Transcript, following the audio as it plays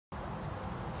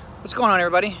What's going on,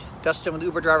 everybody? Dustin with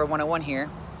Uber Driver 101 here.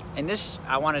 And this,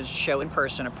 I wanted to show in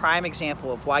person a prime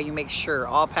example of why you make sure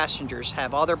all passengers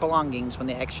have all their belongings when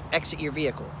they exit your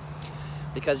vehicle.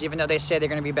 Because even though they say they're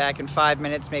going to be back in 5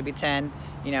 minutes, maybe 10,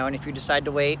 and if you decide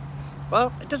to wait,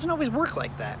 well, it doesn't always work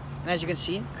like that. And as you can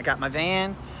see, I got my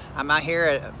van. I'm out here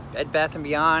at Bed Bath &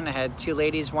 Beyond. I had two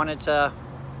ladies wanted to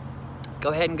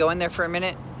go ahead and go in there for a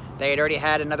minute. They had already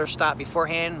had another stop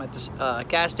beforehand at this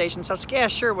gas station, so I was like, yeah,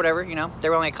 sure, whatever, They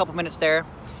were only a couple minutes there.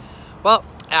 Well,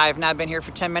 I've now been here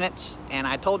for 10 minutes, and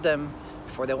I told them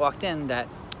before they walked in that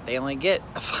they only get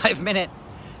a 5 minute,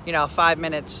 5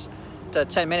 minutes to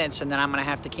 10 minutes, and then I'm gonna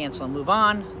have to cancel and move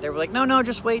on. They were like, no,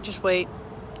 just wait.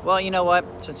 Well, you know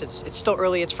what? Since it's still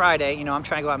early, it's Friday, I'm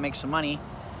trying to go out and make some money.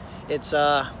 It's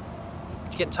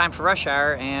getting time for rush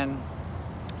hour, and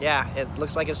yeah, it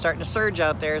looks like it's starting to surge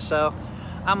out there, so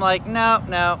I'm like,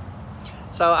 no.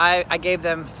 So I gave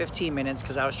them 15 minutes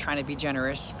because I was trying to be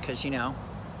generous because, you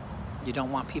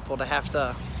don't want people to have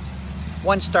to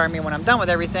one-star me when I'm done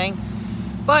with everything.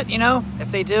 But,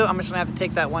 if they do, I'm just gonna have to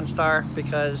take that 1 star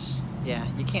because, yeah,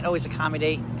 you can't always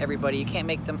accommodate everybody. You can't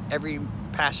make every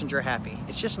passenger happy.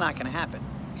 It's just not gonna happen.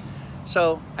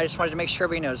 So I just wanted to make sure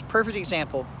everybody knows. Perfect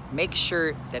example, make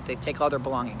sure that they take all their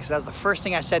belongings. Because that was the first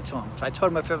thing I said to them. So I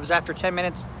told them if it was after 10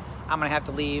 minutes, I'm gonna have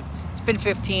to leave. It's been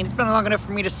 15, it's been long enough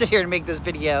for me to sit here and make this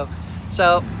video.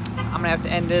 So I'm gonna have to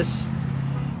end this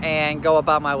and go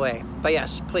about my way. But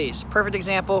yes, please, perfect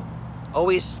example,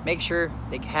 always make sure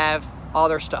they have all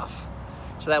their stuff.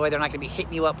 So that way they're not gonna be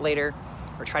hitting you up later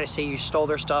or try to say you stole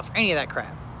their stuff, or any of that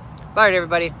crap. All right,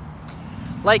 everybody.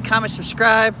 Like, comment,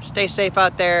 subscribe, stay safe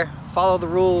out there, follow the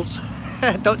rules,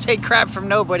 don't take crap from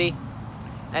nobody.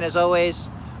 And as always,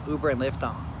 Uber and Lyft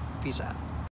on. Peace out.